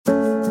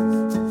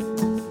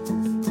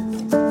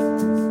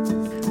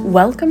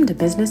Welcome to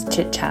Business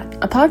Chit Chat,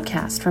 a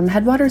podcast from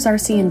Headwaters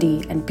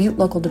RC&D and Butte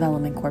Local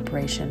Development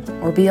Corporation,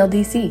 or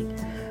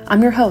BLDC.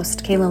 I'm your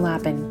host, Kayla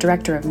Lappin,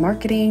 Director of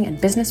Marketing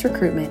and Business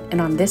Recruitment, and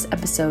on this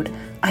episode,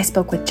 I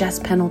spoke with Jess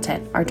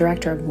Pendleton, our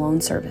Director of Loan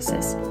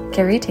Services,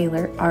 Kerry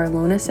Taylor, our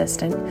Loan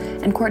Assistant,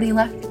 and Courtney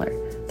Loeffler,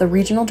 the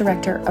Regional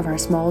Director of our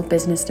Small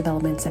Business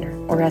Development Center,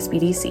 or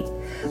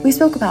SBDC. We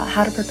spoke about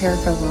how to prepare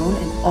for a loan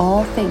and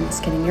all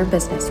things getting your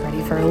business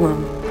ready for a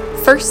loan.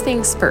 First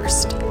things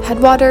first,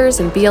 Headwaters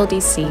and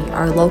BLDC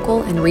are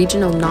local and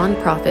regional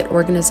nonprofit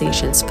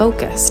organizations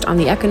focused on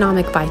the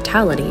economic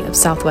vitality of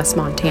Southwest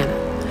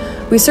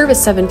Montana. We serve a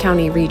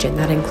 7-county region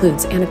that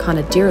includes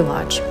Anaconda Deer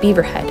Lodge,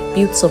 Beaverhead,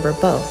 Butte Silver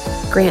Bow,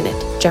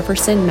 Granite,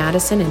 Jefferson,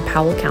 Madison, and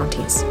Powell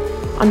counties.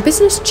 On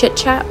Business Chit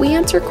Chat, we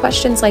answer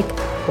questions like,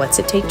 what's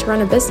it take to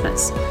run a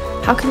business?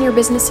 How can your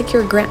business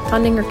secure grant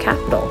funding or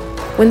capital?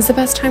 When's the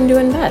best time to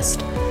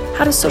invest?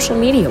 How does social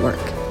media work?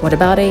 What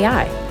about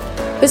AI?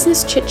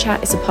 Business Chit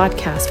Chat is a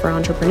podcast for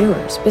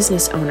entrepreneurs,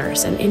 business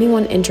owners, and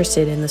anyone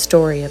interested in the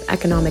story of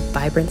economic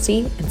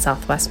vibrancy in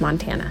Southwest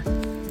Montana.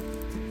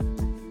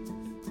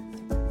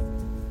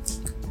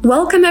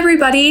 Welcome,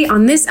 everybody.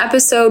 On this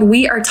episode,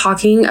 we are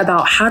talking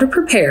about how to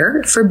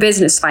prepare for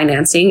business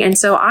financing. And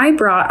so I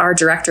brought our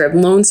Director of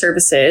Loan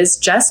Services,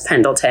 Jess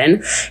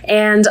Pendleton,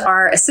 and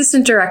our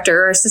Assistant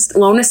Director, or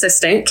Loan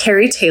Assistant,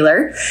 Kerry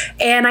Taylor.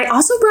 And I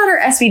also brought our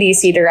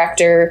SBDC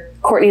Director,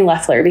 Courtney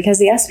Loeffler, because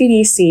the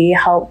SBDC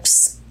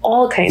helps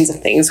all kinds of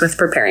things with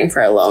preparing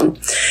for a loan.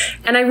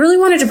 And I really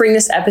wanted to bring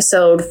this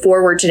episode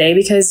forward today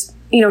because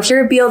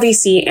here at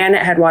BLDC and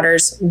at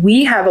Headwaters,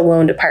 we have a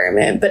loan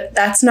department, but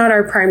that's not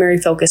our primary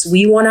focus.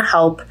 We want to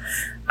help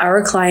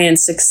our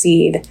clients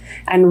succeed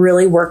and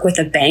really work with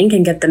a bank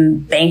and get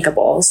them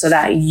bankable so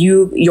that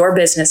your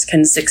business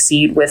can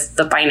succeed with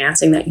the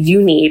financing that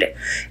you need.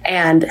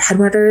 And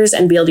Headwaters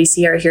and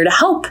BLDC are here to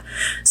help.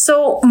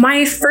 So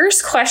my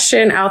first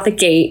question out the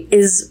gate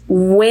is,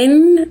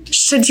 when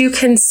should you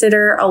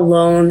consider a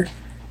loan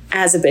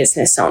as a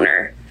business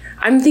owner?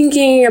 I'm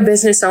thinking a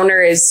business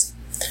owner is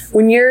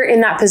when you're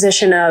in that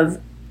position of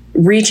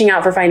reaching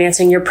out for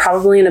financing, you're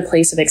probably in a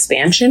place of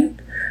expansion.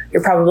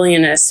 You're probably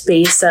in a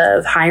space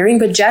of hiring.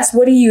 But Jess,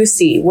 what do you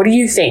see? What do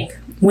you think?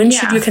 When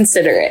should you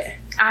consider it?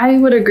 I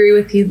would agree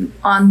with you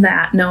on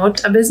that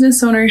note. A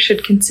business owner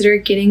should consider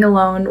getting a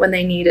loan when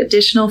they need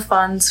additional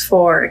funds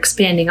for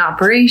expanding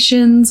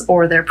operations,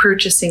 or they're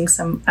purchasing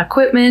some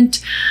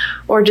equipment,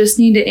 or just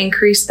need to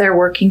increase their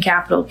working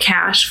capital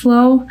cash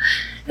flow.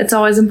 It's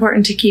always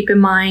important to keep in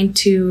mind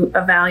to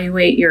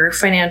evaluate your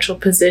financial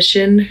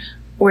position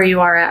where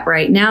you are at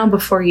right now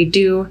before you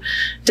do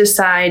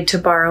decide to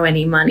borrow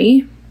any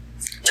money.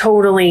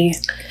 Totally.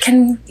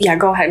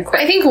 Go ahead.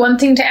 I think one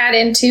thing to add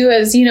into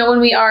is,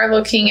 when we are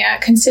looking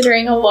at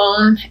considering a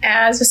loan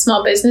as a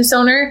small business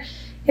owner,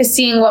 is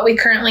seeing what we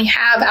currently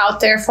have out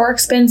there for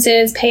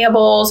expenses,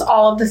 payables,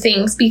 all of the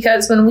things.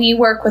 Because when we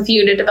work with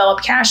you to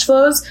develop cash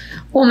flows,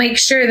 we'll make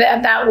sure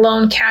that that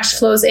loan cash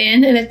flows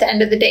in, and at the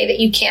end of the day that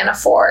you can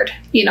afford,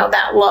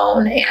 that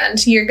loan,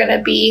 and you're going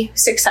to be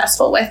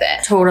successful with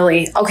it.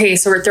 Totally. Okay,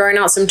 so we're throwing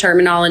out some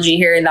terminology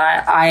here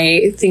that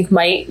I think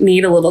might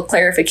need a little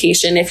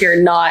clarification if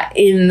you're not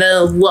in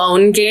the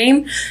loan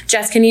game.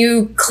 Jess, can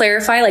you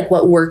clarify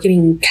what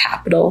working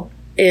capital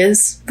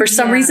is? For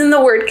some reason, the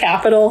word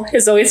capital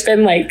has always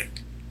been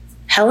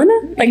Helena?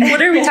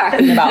 What are we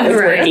talking about with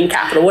working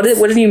capital? What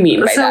do you mean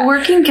by that? So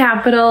working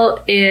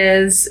capital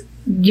is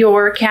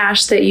your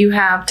cash that you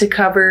have to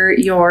cover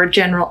your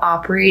general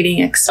operating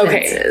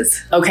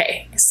expenses.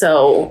 Okay.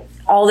 So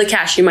all the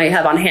cash you might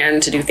have on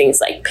hand to do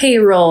things like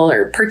payroll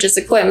or purchase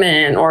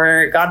equipment,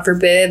 or God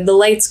forbid the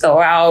lights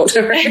go out,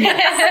 or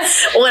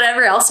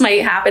whatever else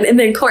might happen. And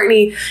then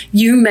Courtney,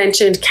 you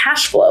mentioned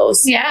cash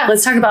flows. Yeah.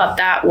 Let's talk about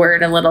that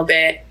word a little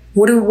bit.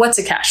 What's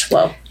a cash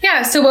flow?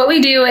 Yeah. So what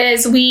we do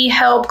is we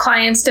help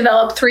clients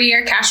develop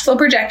 3-year cash flow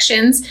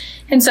projections.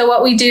 And so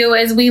what we do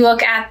is we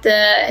look at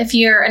if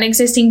you're an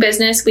existing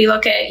business, we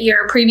look at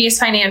your previous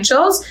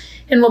financials,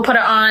 and we'll put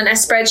it on a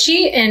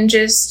spreadsheet and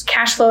just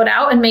cash flow it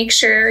out and make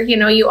sure,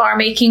 you are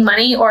making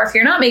money. Or if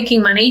you're not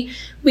making money,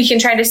 we can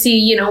try to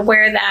see,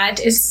 where that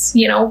is,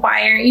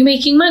 why aren't you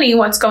making money?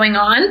 What's going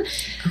on?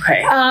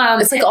 Okay.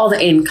 It's all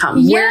the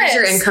income. Yes. Where is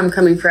your income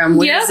coming from?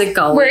 Where is it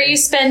going? Where are you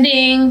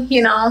spending?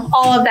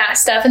 All of that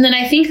stuff. And then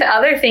I think the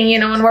other thing,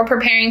 when we're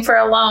preparing for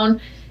a loan,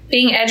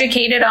 being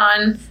educated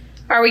on,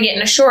 are we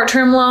getting a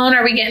short-term loan?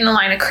 Are we getting a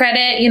line of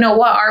credit?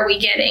 What are we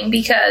getting?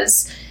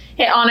 Because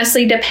it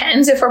honestly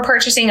depends. If we're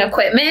purchasing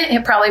equipment,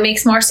 it probably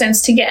makes more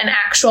sense to get an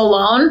actual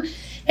loan.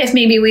 If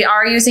maybe we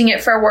are using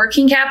it for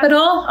working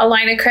capital, a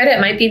line of credit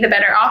might be the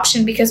better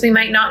option, because we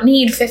might not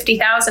need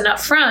 $50,000 up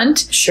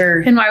front. Sure.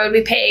 And why would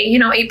we pay,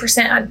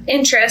 8%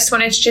 interest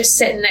when it's just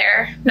sitting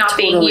there not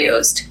being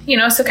used?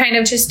 So kind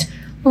of just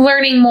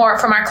learning more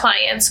from our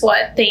clients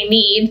what they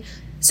need,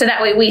 so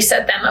that way we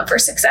set them up for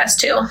success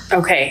too.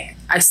 Okay.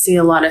 I see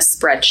a lot of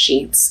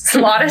spreadsheets. A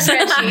lot of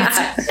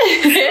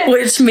spreadsheets.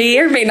 Which may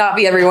or may not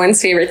be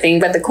everyone's favorite thing.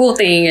 But the cool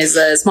thing is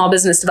the Small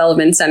Business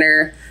Development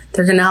Center,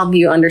 they're going to help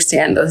you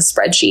understand those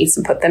spreadsheets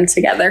and put them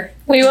together.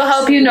 We will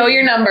help you know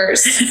your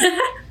numbers.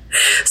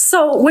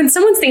 So when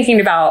someone's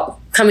thinking about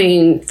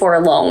coming for a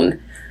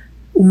loan,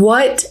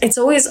 it's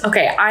always,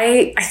 okay,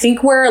 I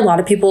think where a lot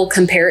of people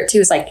compare it to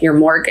is like your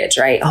mortgage,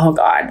 right? Oh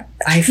God,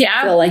 I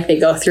feel like they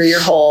go through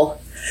your whole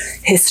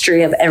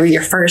history of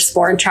your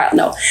firstborn child.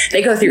 No,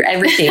 they go through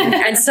everything.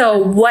 And so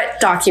what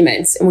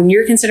documents, when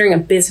you're considering a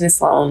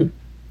business loan,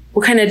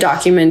 what kind of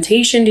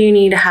documentation do you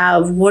need to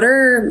have?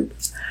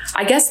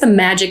 I guess the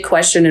magic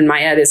question in my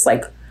head is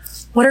like,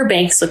 what are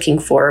banks looking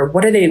for?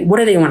 What do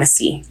they want to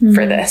see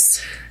for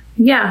this?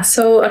 Yeah,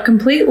 so a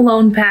complete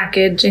loan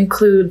package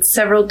includes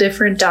several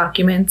different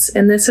documents,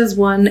 and this is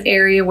one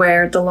area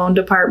where the loan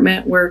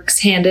department works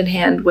hand in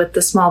hand with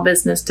the Small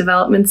Business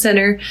Development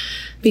Center,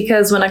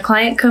 because when a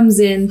client comes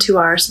into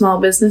our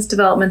Small Business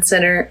Development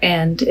Center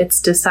and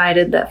it's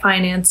decided that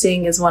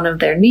financing is one of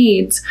their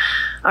needs,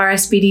 our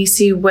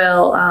SBDC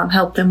will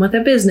help them with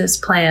a business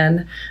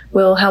plan,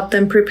 will help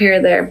them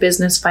prepare their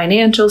business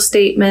financial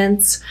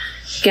statements,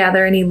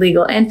 gather any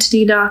legal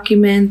entity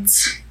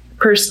documents,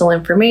 personal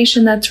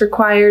information that's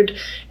required,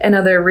 and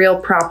other real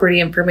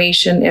property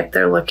information if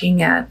they're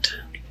looking at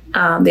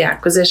the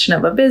acquisition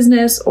of a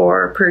business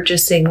or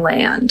purchasing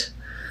land.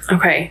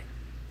 Okay.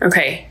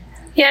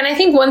 Yeah, and I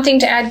think one thing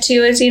to add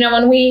too is,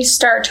 when we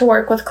start to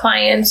work with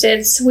clients,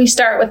 we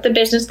start with the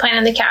business plan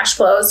and the cash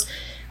flows,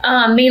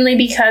 mainly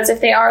because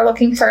if they are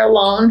looking for a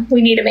loan,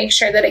 we need to make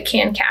sure that it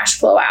can cash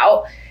flow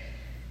out.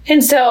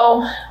 And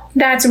so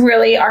that's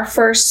really our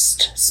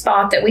first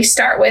spot that we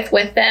start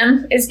with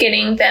them, is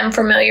getting them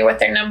familiar with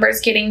their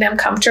numbers, getting them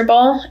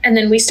comfortable. And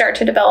then we start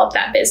to develop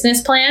that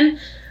business plan.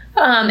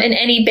 And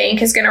any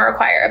bank is going to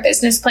require a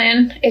business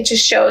plan. It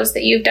just shows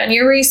that you've done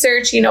your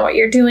research, you know what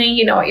you're doing,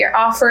 you know what you're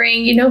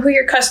offering, you know who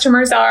your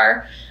customers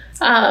are.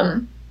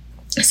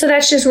 So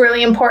that's just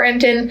really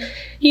important. And,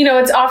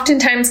 it's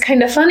oftentimes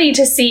kind of funny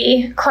to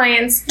see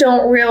clients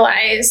don't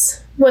realize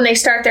when they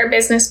start their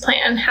business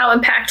plan how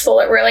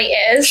impactful it really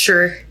is.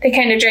 Sure. They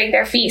kind of drag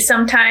their feet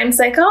sometimes,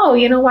 like, oh,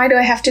 why do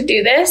I have to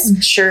do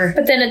this? Sure.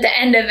 But then at the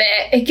end of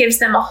it gives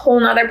them a whole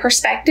nother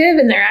perspective,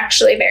 and they're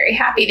actually very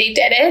happy they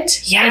did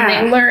it. Yeah.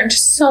 And they learned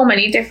so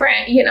many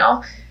different,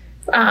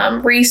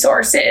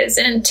 resources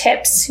and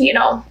tips,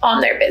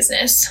 on their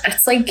business.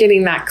 It's like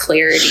getting that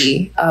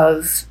clarity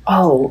of,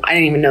 oh, I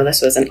didn't even know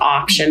this was an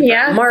option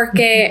for the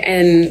market.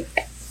 And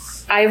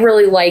I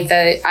really like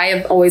that. I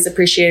have always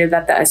appreciated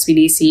that the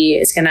SBDC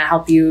is going to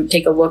help you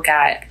take a look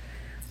at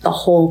the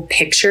whole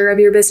picture of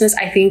your business.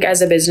 I think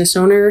as a business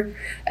owner,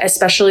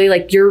 especially,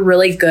 like, you're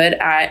really good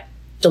at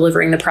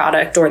delivering the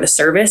product or the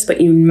service,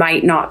 but you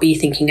might not be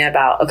thinking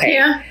about,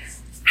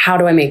 how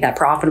do I make that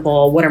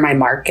profitable? What are my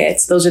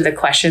markets? Those are the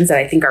questions that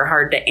I think are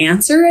hard to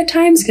answer at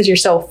times because you're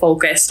so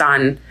focused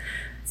on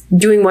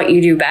doing what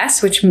you do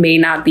best, which may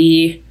not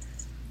be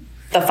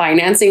the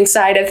financing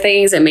side of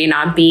things. It may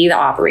not be the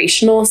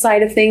operational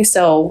side of things.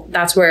 So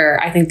that's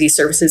where I think these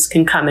services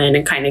can come in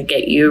and kind of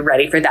get you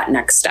ready for that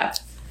next step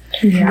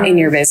in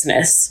your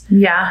business.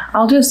 Yeah,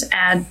 I'll just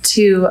add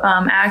to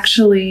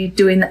actually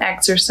doing the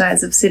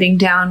exercise of sitting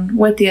down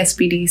with the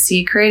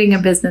SBDC, creating a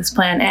business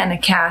plan and a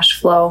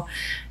cash flow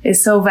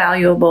is so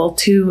valuable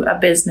to a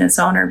business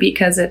owner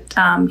because it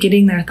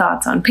getting their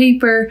thoughts on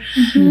paper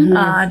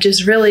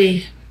just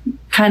really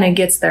kind of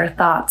gets their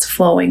thoughts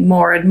flowing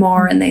more and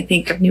more, and they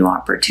think of new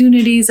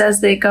opportunities as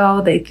they go.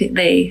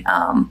 They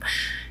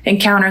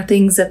encounter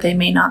things that they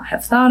may not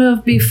have thought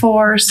of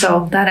before.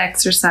 So that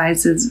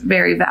exercise is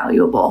very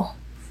valuable.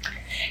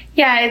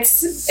 Yeah, it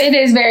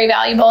is very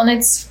valuable, and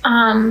it's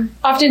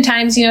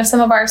oftentimes,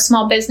 some of our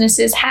small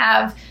businesses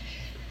have,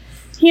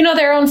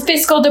 their own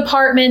fiscal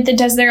department that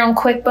does their own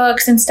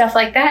QuickBooks and stuff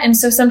like that, and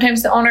so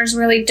sometimes the owners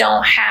really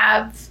don't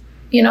have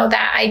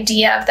that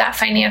idea of that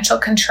financial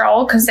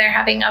control because they're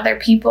having other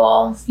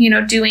people,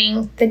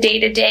 doing the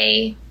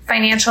day-to-day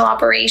financial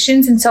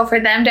operations. And so for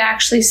them to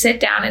actually sit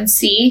down and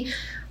see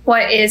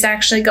what is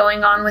actually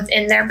going on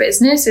within their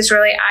business is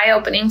really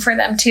eye-opening for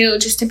them too,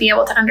 just to be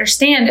able to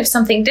understand if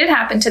something did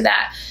happen to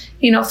that,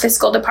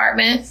 fiscal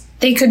department,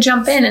 they could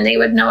jump in and they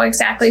would know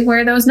exactly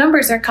where those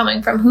numbers are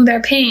coming from, who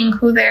they're paying,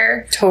 who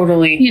they're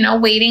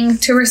waiting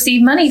to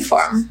receive money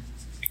from.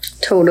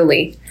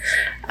 Totally.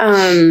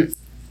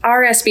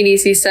 Our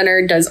SBDC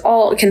Center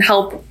can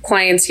help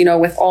clients,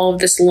 with all of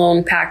this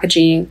loan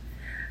packaging.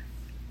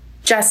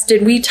 Jess,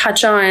 did we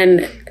touch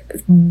on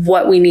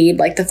what we need,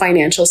 like the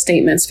financial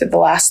statements for the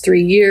last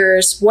 3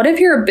 years? What if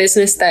you're a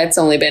business that's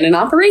only been in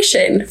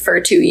operation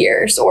for 2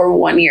 years or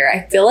 1 year?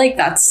 I feel like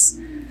that's,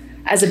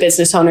 as a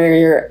business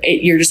owner,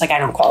 you're just like, I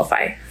don't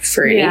qualify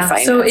for any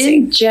financing. So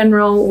in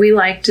general, we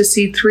like to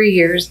see 3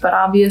 years, but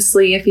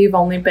obviously if you've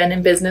only been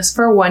in business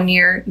for 1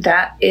 year,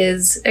 that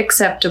is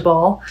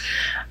acceptable.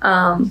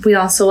 We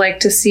also like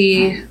to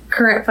see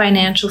current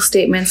financial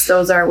statements.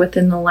 Those are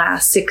within the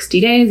last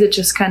 60 days. It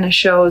just kind of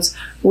shows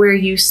where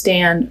you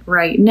stand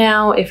right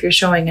now, if you're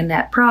showing a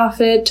net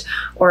profit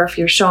or if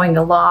you're showing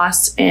a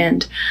loss,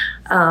 and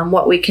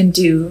what we can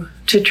do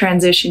to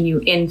transition you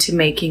into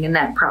making a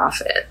net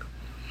profit.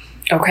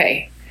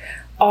 Okay.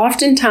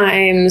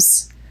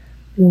 Oftentimes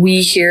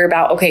we hear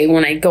about, okay,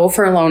 when I go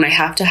for a loan, I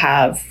have to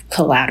have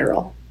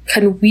collateral.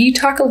 Can we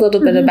talk a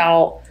little bit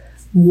about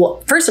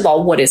first of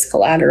all, what is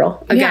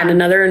collateral? Again,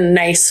 another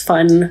nice,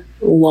 fun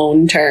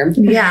loan term.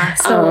 Yeah.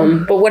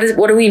 So, but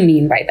what do we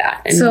mean by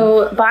that? And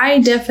so by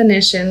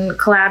definition,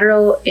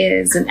 collateral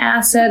is an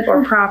asset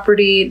or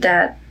property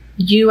that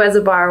you as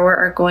a borrower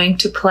are going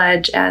to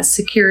pledge as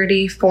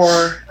security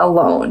for a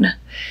loan.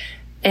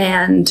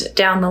 And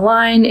down the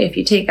line, if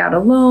you take out a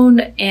loan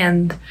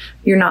and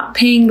you're not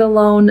paying the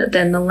loan,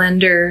 then the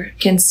lender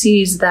can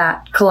seize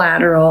that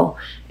collateral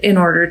in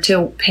order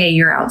to pay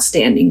your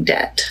outstanding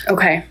debt.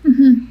 Okay.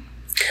 Mm-hmm.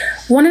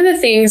 One of the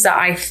things that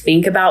I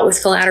think about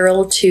with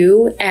collateral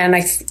too, and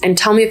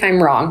tell me if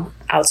I'm wrong,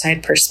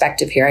 outside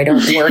perspective here, I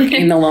don't work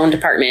in the loan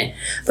department,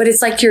 but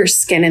it's like your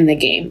skin in the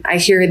game. I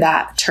hear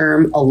that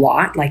term a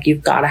lot, like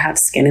you've got to have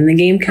skin in the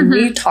game. Can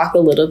we talk a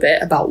little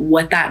bit about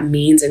what that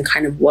means and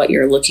kind of what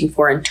you're looking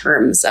for in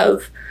terms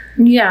of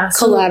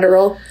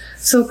collateral?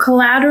 So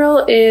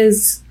collateral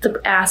is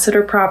the asset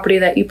or property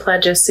that you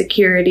pledge as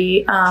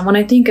security. When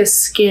I think of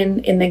skin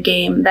in the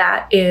game,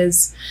 that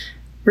is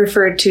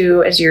referred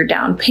to as your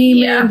down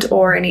payment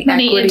or any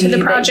equity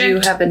that you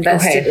have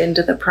invested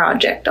into the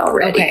project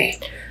already. Okay.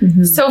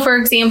 Mm-hmm. So, for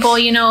example,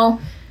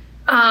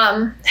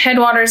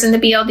 Headwaters and the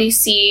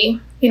BLDC,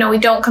 we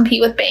don't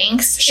compete with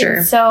banks. Sure.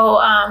 And so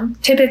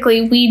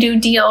typically we do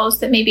deals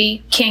that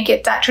maybe can't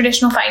get that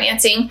traditional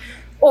financing,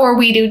 or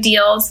we do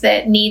deals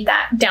that need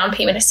that down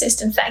payment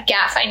assistance, that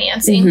gap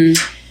financing.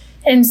 Mm-hmm.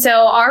 And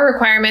so our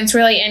requirements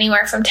really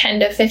anywhere from 10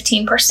 to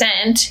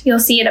 15%. You'll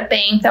see at a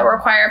bank that will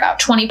require about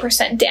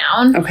 20%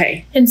 down.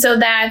 Okay. And so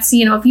that's,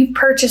 if you've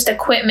purchased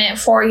equipment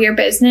for your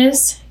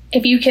business,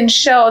 if you can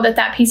show that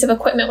that piece of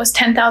equipment was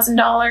 $10,000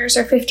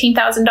 or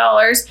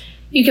 $15,000,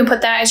 you can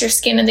put that as your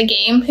skin in the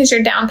game, as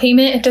your down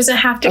payment. It doesn't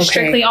have to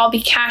strictly all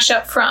be cash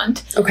up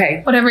front.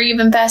 Okay. Whatever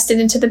you've invested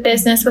into the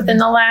business within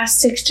the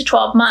last 6 to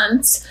 12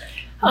 months.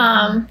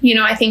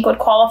 I think would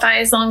qualify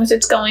as long as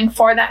it's going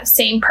for that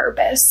same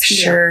purpose.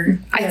 Sure. Yeah.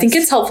 I think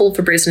it's helpful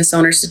for business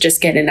owners to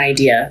just get an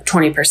idea,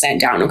 20%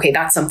 down. Okay,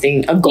 that's a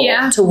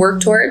goal to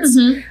work towards.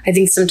 Mm-hmm. I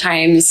think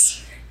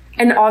sometimes,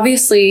 and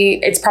obviously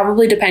it's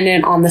probably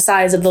dependent on the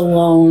size of the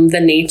loan,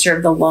 the nature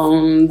of the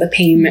loan, the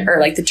payment, or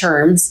like the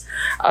terms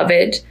of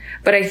it.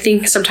 But I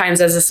think sometimes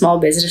as a small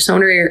business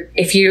owner,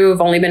 if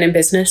you've only been in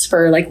business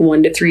for like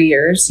 1 to 3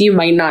 years, you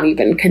might not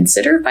even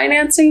consider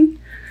financing.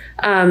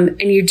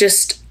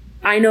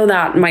 I know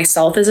that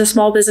myself as a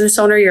small business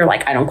owner, you're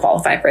like, I don't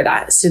qualify for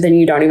that. So then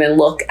you don't even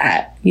look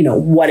at,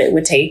 what it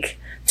would take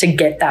to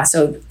get that.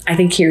 So I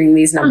think hearing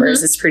these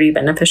numbers is pretty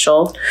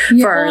beneficial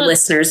for our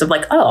listeners of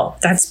like, oh,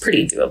 that's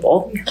pretty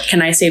doable.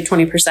 Can I save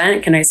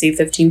 20%? Can I save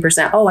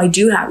 15%? Oh, I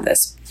do have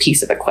this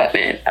piece of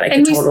equipment that I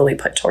can totally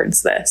put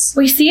towards this.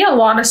 We see a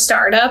lot of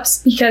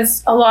startups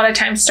because a lot of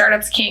times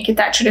startups can't get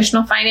that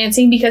traditional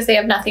financing because they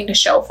have nothing to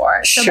show for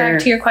it. So back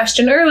to your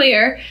question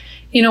earlier,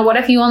 what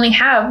if you only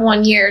have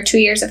 1 year or 2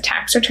 years of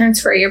tax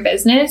returns for your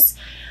business?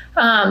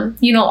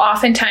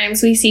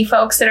 Oftentimes we see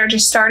folks that are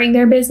just starting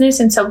their business.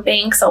 And so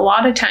banks a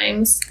lot of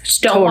times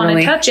don't want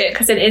to touch it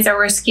because it is a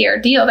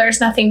riskier deal. There's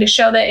nothing to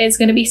show that is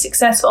going to be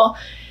successful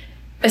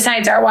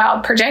besides our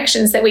wild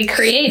projections that we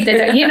create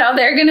that,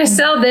 they're going to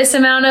sell this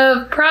amount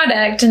of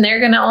product and they're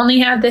going to only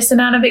have this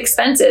amount of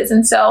expenses.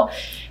 And so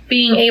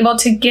being able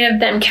to give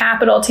them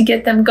capital to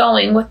get them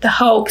going with the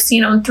hopes,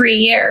 in 3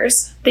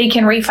 years, they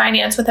can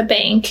refinance with a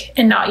bank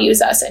and not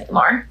use us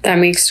anymore. That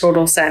makes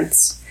total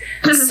sense.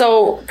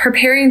 So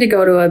preparing to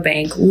go to a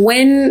bank,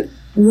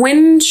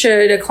 when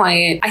should a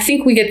client, I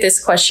think we get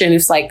this question.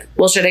 It's like,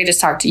 well, should I just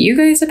talk to you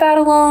guys about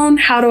a loan?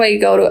 How do I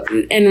go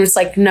to, and it's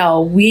like,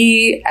 no,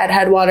 we at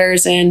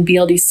Headwaters and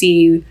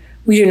BLDC,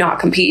 we do not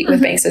compete with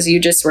banks, as you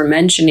just were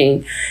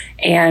mentioning.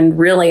 And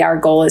really our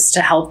goal is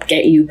to help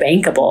get you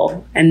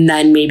bankable and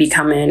then maybe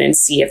come in and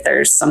see if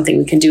there's something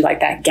we can do like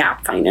that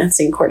gap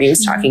financing Courtney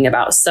was talking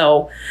about.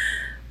 So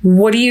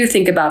what do you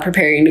think about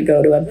preparing to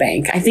go to a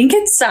bank? I think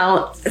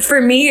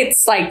for me,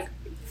 it's like,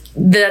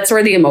 that's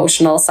where the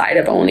emotional side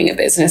of owning a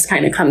business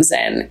kind of comes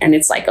in. And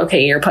it's like,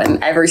 okay, you're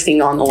putting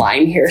everything on the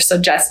line here. So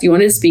Jess, do you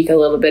want to speak a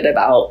little bit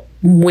about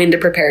when to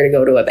prepare to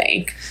go to a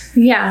bank?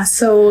 Yeah.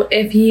 So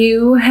if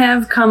you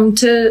have come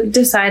to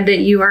decide that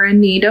you are in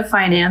need of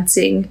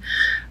financing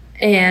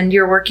and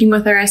you're working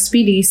with our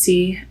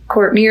SBDC,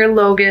 Courtney or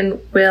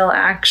Logan will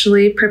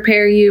actually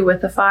prepare you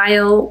with a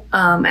file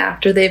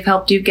after they've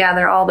helped you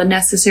gather all the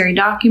necessary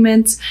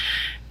documents.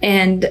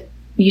 And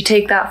you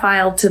take that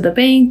file to the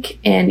bank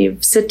and you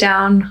sit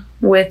down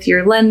with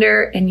your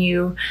lender and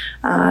you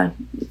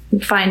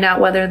find out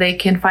whether they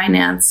can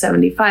finance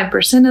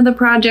 75% of the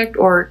project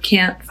or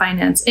can't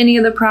finance any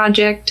of the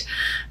project.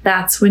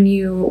 that's when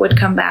you would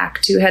come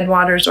back to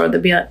Headwaters or the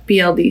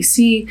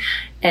BLDC,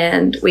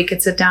 and we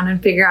could sit down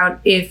and figure out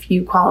if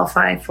you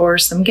qualify for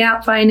some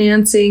gap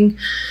financing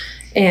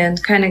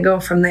and kind of go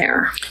from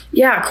there.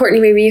 Yeah, Courtney,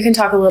 maybe you can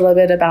talk a little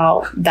bit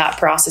about that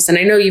process. And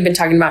I know you've been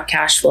talking about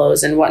cash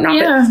flows and whatnot,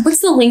 but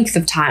what's the length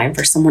of time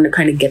for someone to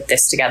kind of get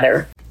this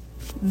together?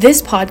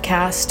 This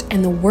podcast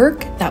and the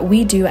work that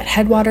we do at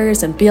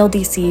Headwaters and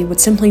BLDC would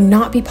simply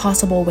not be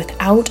possible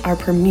without our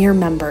premier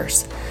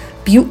members,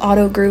 Butte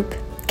Auto Group,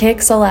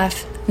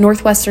 KXLF,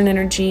 Northwestern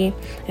Energy,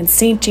 and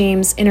St.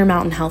 James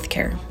Intermountain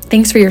Healthcare.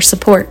 Thanks for your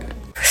support.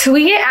 So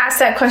we get asked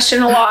that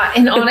question a lot,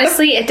 and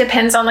honestly, it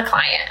depends on the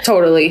client.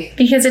 Totally.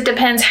 Because it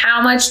depends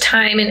how much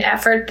time and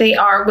effort they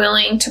are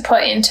willing to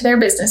put into their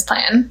business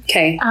plan.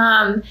 Okay.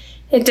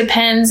 It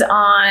depends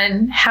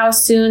on how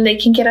soon they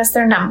can get us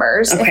their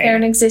numbers. Okay. If they're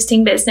an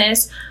existing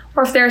business,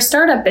 or if they're a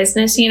startup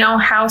business,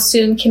 how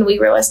soon can we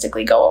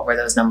realistically go over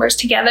those numbers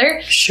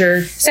together?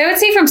 Sure. So I would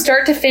say from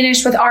start to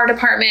finish with our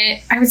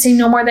department, I would say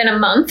no more than a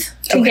month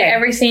to get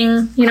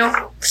everything,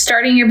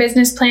 starting your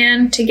business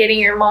plan to getting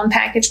your loan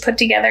package put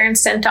together and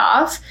sent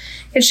off.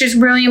 It's just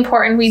really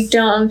important we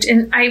don't,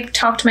 and I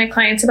talk to my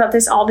clients about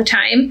this all the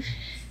time,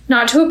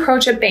 not to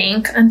approach a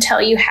bank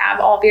until you have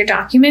all of your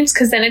documents,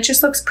 because then it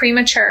just looks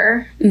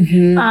premature.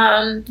 Mm-hmm.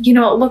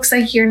 It looks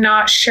like you're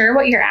not sure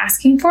what you're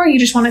asking for. You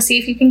just want to see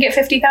if you can get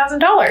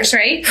 $50,000,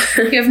 right?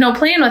 You have no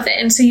plan with it.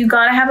 And so you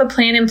got to have a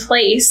plan in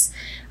place.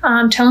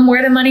 Tell them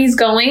where the money's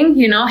going.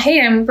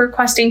 Hey, I'm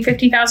requesting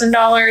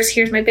 $50,000.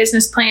 Here's my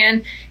business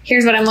plan.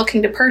 Here's what I'm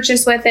looking to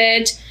purchase with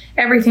it.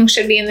 Everything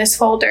should be in this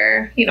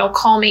folder.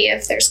 Call me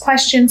if there's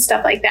questions,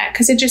 stuff like that,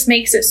 because it just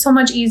makes it so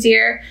much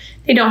easier.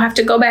 They don't have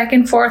to go back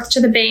and forth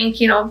to the bank,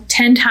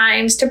 10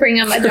 times to bring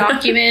them a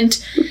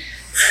document.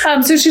 So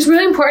it's just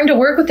really important to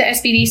work with the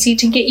SBDC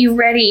to get you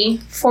ready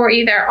for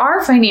either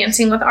our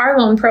financing with our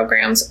loan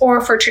programs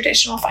or for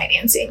traditional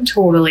financing.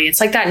 Totally.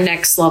 It's like that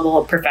next level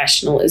of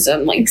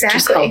professionalism, just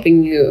Exactly.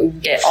 helping you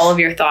get all of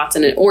your thoughts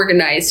in an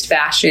organized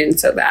fashion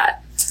so that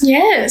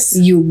Yes.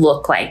 you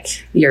look like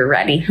you're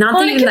ready. Not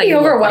Well, that it can that be you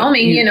look like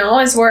overwhelming, you.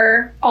 as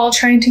we're all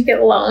trying to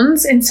get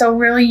loans. And so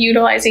really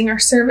utilizing our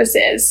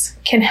services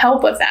can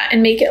help with that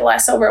and make it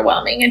less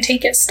overwhelming and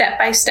take it step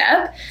by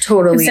step.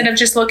 Totally. Instead of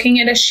just looking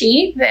at a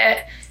sheet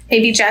that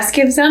maybe Jess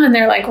gives them and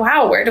they're like,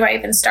 wow, where do I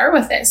even start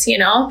with this,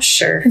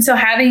 Sure. And so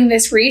having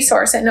this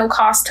resource at no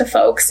cost to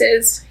folks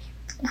is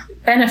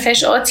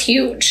beneficial. It's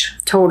huge.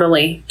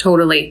 Totally.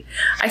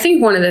 I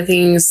think one of the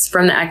things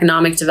from the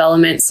economic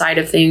development side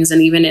of things,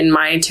 and even in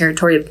my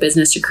territory of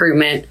business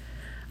recruitment,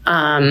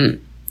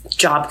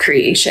 job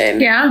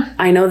creation. Yeah.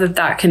 I know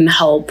that can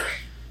help.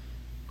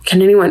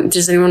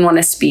 Does anyone want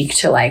to speak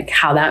to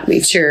how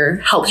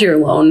that helps your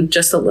loan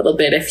just a little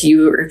bit if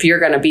you're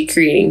going to be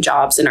creating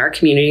jobs in our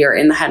community or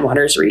in the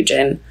Headwaters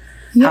region?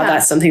 Yeah. How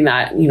that's something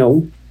that,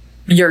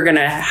 you're going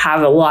to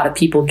have a lot of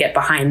people get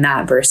behind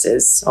that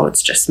versus,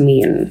 it's just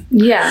me and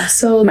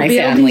so my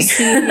family.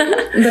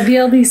 The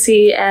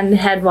BLDC and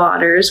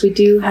Headwaters, we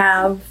do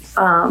have,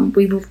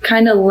 we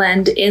kind of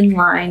lend in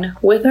line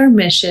with our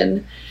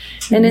mission.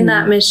 And in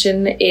that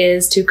mission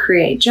is to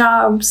create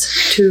jobs,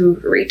 to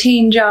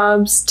retain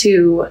jobs,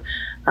 to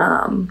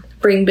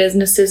bring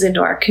businesses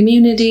into our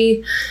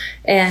community,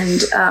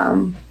 and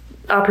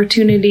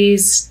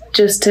opportunities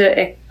just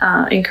to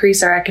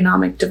increase our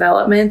economic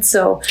development.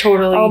 So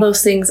Totally. all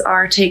those things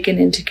are taken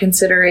into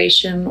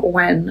consideration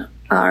when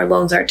our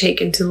loans are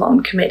taken to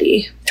loan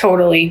committee.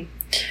 Totally.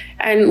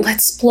 And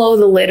let's blow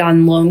the lid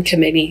on loan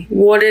committee.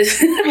 What is...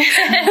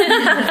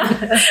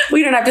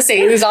 We don't have to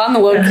say who's on the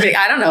loan committee.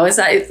 I don't know.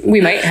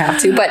 We might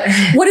have to. But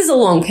what is a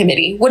loan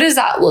committee? What does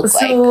that look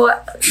like? So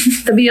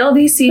the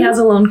BLDC has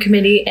a loan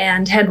committee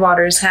and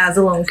Headwaters has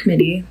a loan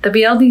committee. The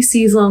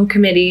BLDC's loan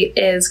committee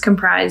is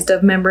comprised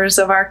of members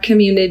of our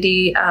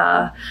community,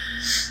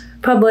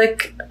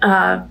 public,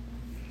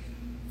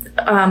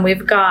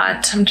 we've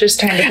got, I'm just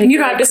trying to think You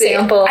don't of have an to say it.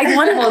 example.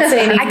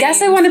 I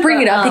guess I want to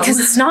bring it up because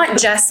it's not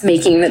Jess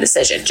making the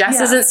decision. Jess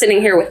isn't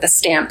sitting here with the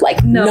stamp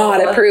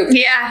not approved.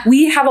 Yeah.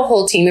 We have a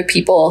whole team of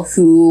people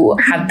who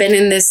have been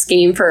in this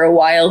game for a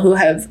while, who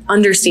have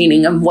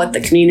understanding of what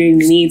the community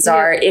needs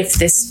are, if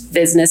this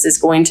business is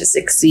going to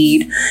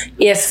succeed,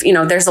 if,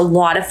 there's a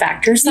lot of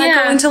factors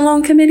that go into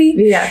loan committee.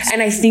 Yes.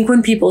 And I think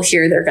when people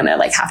hear they're going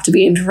to have to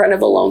be in front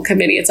of a loan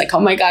committee, it's like, oh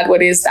my God,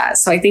 what is that?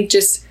 So I think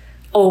just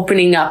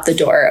opening up the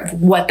door of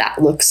what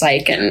that looks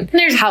like and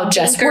There's how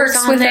Jess bankers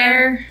works on with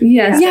there.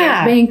 Yes,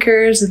 Yeah. there's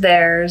bankers,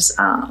 there's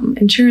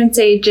insurance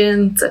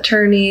agents,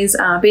 attorneys,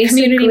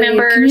 basically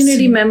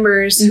community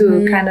members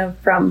who kind of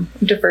from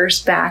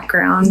diverse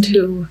background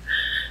who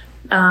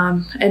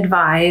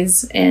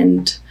advise,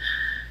 and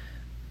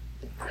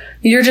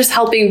You're just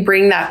helping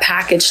bring that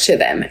package to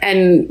them.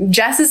 And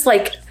Jess is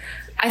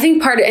I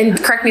think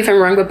and correct me if I'm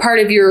wrong, but part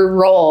of your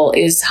role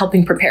is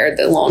helping prepare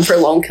the loan for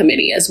loan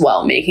committee as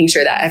well, making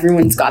sure that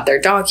everyone's got their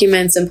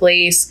documents in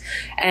place.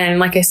 And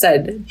like I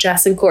said,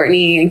 Jess and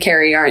Courtney and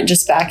Kerry aren't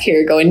just back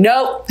here going,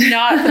 nope,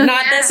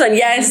 not this one.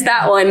 Yes,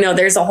 that one. No,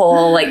 there's a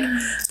whole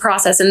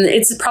process. And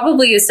it's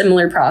probably a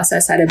similar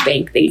process at a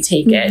bank. They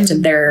take it to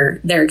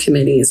their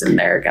committees and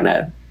they're going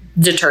to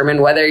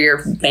determine whether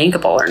you're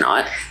bankable or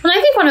not. Well,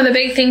 I think one of the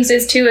big things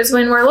is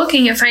when we're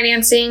looking at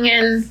financing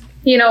and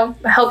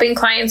helping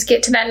clients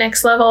get to that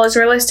next level is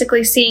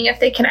realistically seeing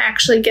if they can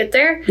actually get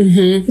there.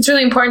 It's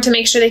really important to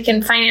make sure they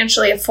can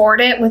financially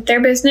afford it with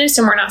their business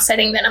and we're not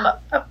setting them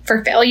up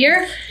for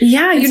failure.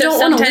 Yeah, you don't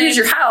want to lose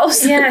your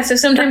house. Yeah, so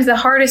sometimes the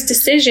hardest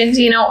decisions,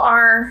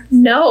 are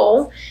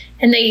no,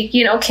 and they,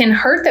 can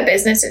hurt the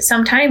business at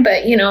some time,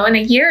 but, in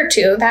a year or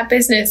two, that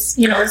business,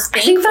 is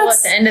thankful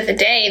at the end of the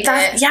day.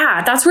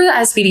 That's where the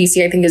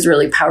SBDC, I think, is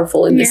really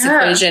powerful in this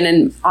equation.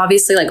 And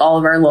obviously, all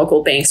of our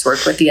local banks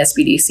work with the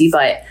SBDC,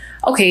 but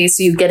okay,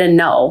 so you get a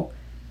no.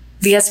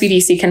 The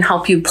SBDC can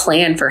help you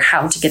plan for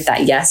how to get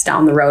that yes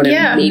down the road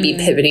and maybe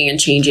pivoting and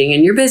changing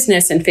in your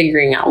business and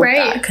figuring out what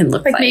that can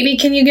look like. Maybe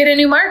can you get a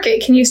new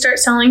market? Can you start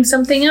selling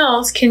something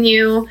else? Can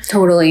you...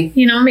 Totally.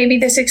 Maybe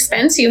this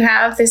expense you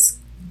have, this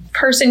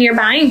person you're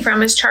buying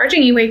from is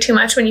charging you way too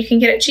much when you can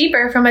get it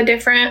cheaper from a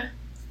different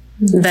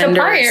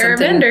supplier or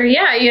vendor.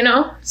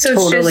 Yeah, So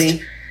totally. It's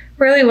just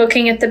really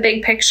looking at the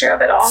big picture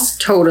of it all.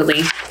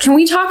 Totally. Can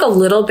we talk a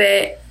little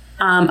bit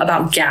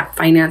about gap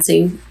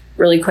financing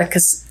really quick?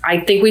 Because I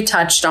think we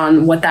touched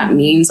on what that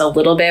means a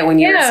little bit when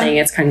you were saying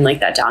it's kind of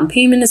like that down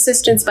payment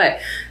assistance, but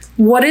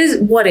what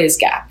is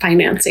gap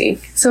financing?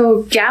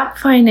 So gap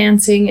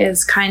financing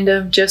is kind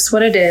of just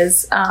what it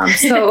is. Our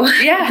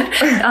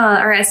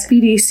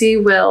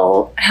SBDC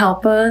will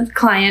help a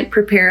client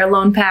prepare a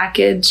loan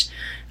package.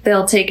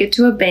 They'll take it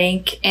to a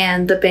bank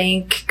and the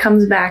bank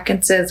comes back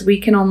and says, we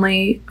can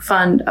only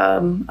fund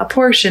a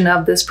portion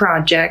of this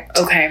project.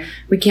 Okay.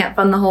 We can't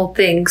fund the whole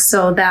thing.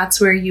 So that's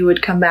where you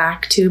would come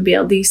back to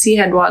BLDC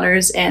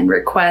Headwaters and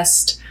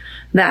request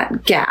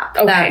that gap,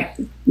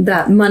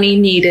 that money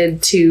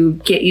needed to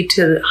get you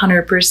to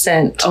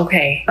 100%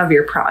 of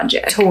your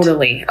project.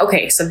 Totally.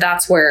 Okay, so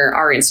that's where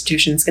our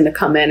institution's going to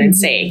come in and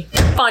say,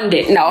 fund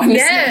it. No,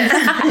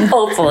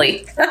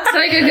 hopefully. So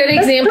a good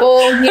example,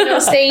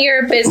 say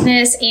you're a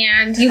business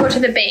and you go to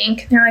the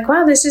bank and they're like,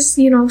 wow, this is,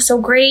 so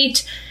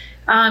great.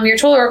 Your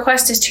total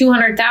request is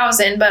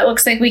 $200,000, but it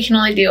looks like we can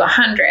only do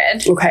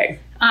 100. Okay.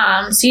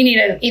 So you need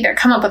to either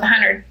come up with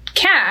 100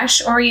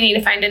 cash or you need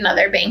to find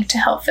another bank to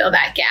help fill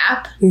that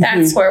gap.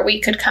 That's where we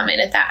could come in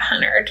at that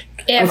 100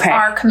 if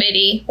our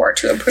committee were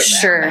to approve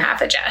it on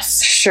behalf of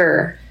Jess.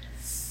 Sure.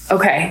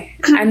 Okay.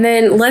 And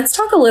then let's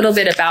talk a little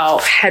bit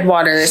about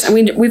Headwaters. I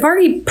mean, we've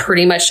already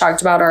pretty much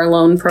talked about our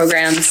loan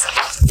programs.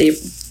 They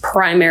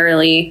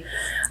primarily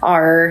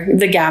are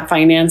the gap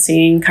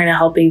financing, kind of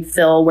helping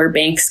fill where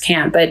banks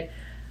can't. But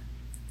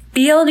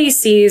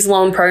BLDC's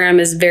loan program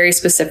is very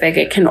specific.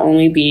 It can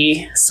only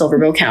be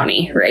Silverbow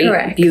County, right?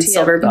 Correct. Butte,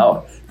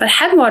 Silverbow. But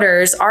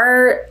Headwaters,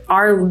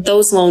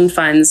 those loan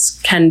funds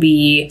can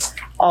be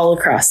all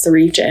across the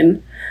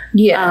region.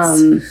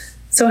 Yes.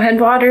 So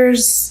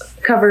Headwaters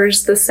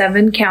covers the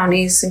 7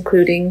 counties,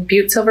 including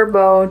Butte,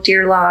 Silverbow,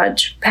 Deer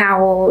Lodge,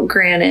 Powell,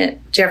 Granite,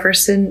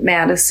 Jefferson,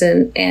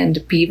 Madison, and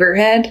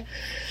Beaverhead.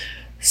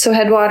 So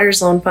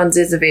Headwaters Loan Funds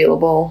is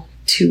available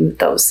to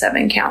those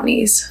 7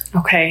 counties.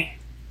 Okay.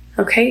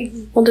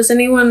 Well, does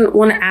anyone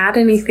want to add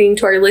anything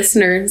to our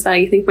listeners that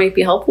you think might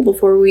be helpful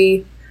before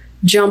we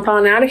jump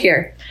on out of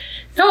here?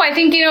 No, I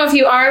think, if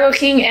you are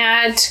looking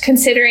at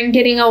considering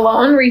getting a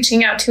loan,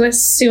 reaching out to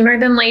us sooner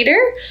than later.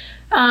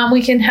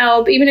 We can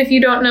help, even if you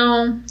don't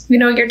know,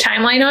 your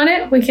timeline on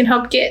it, we can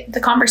help get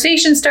the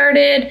conversation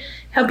started,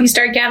 help you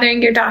start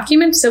gathering your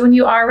documents. So when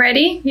you are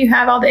ready, you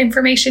have all the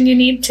information you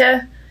need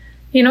to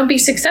be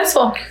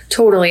successful.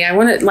 Totally. I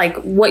want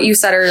to, what you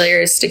said earlier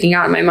is sticking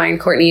out in my mind,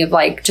 Courtney, of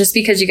just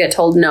because you get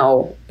told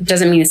no,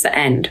 doesn't mean it's the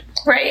end.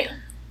 Right.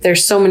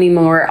 There's so many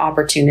more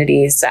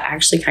opportunities that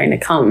actually kind of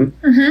come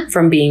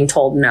from being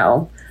told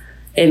no.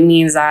 It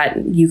means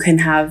that you can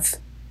have,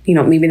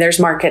 maybe there's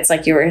markets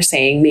like you were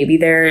saying, maybe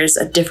there's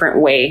a different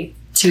way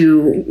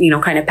to,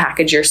 kind of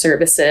package your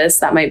services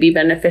that might be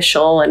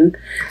beneficial and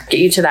get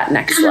you to that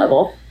next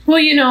level. Well,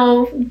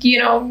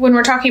 when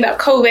we're talking about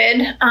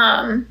COVID,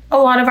 a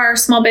lot of our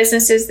small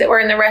businesses that were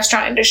in the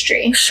restaurant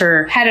industry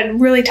had a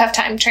really tough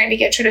time trying to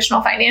get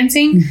traditional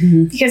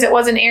financing because it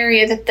was an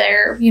area that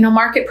their,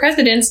 market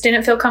presidents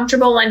didn't feel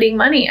comfortable lending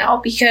money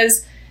out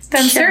because the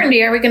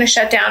uncertainty, are we going to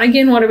shut down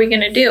again? What are we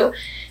going to do?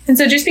 And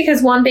so just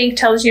because one bank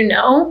tells you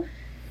no,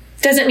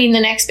 doesn't mean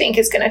the next bank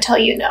is going to tell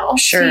you no.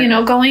 Sure.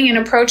 So, going and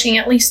approaching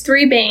at least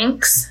 3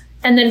 banks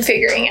and then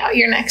figuring out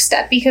your next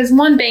step because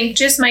one bank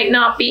just might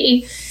not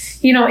be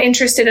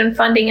interested in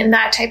funding in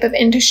that type of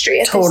industry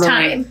at this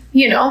time,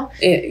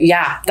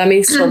 that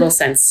makes total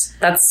sense.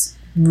 That's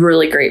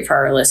really great for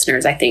our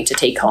listeners, I think, to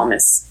take home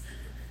is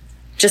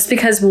just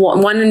because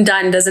one and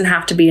done doesn't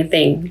have to be a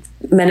thing.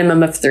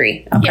 Minimum of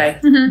 3. Okay.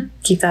 Yeah.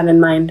 Keep that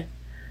in mind.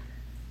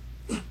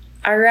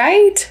 All All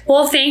right.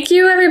 Well, thank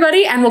you,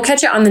 everybody, and we'll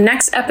catch you on the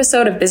next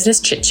episode of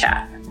Business Chit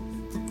Chat.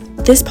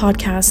 This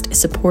podcast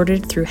is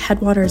supported through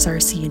Headwaters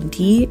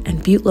RC&D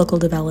and Butte Local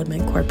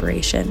Development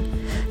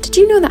Corporation. Did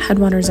you know that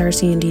Headwaters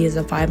RC&D is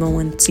a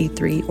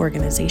 501c3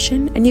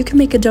 organization, and you can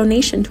make a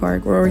donation to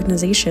our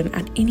organization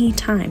at any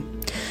time?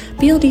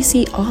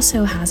 BLDC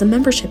also has a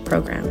membership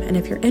program, and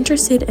if you're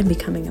interested in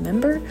becoming a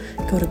member,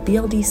 go to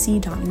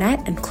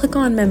bldc.net and click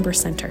on Member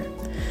Center.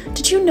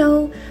 Did you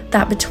know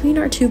that between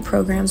our two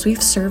programs,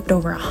 we've served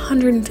over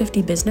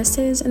 150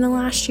 businesses in the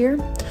last year?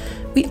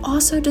 We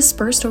also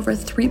dispersed over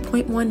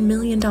 $3.1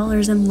 million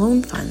in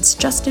loan funds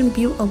just in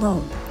Butte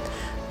alone.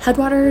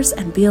 Headwaters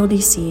and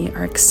BLDC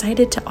are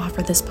excited to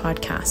offer this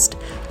podcast.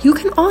 You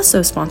can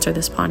also sponsor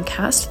this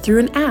podcast through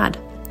an ad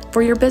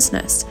for your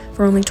business.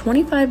 For only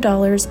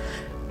 $25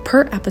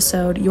 per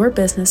episode, your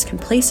business can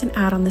place an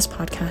ad on this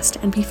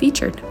podcast and be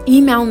featured.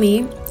 Email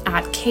me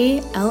at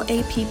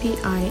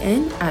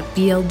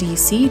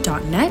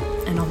klappin@bldc.net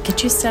and I'll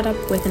get you set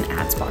up with an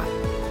ad spot.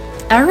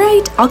 All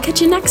right, I'll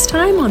catch you next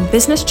time on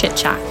Business Chit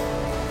Chat.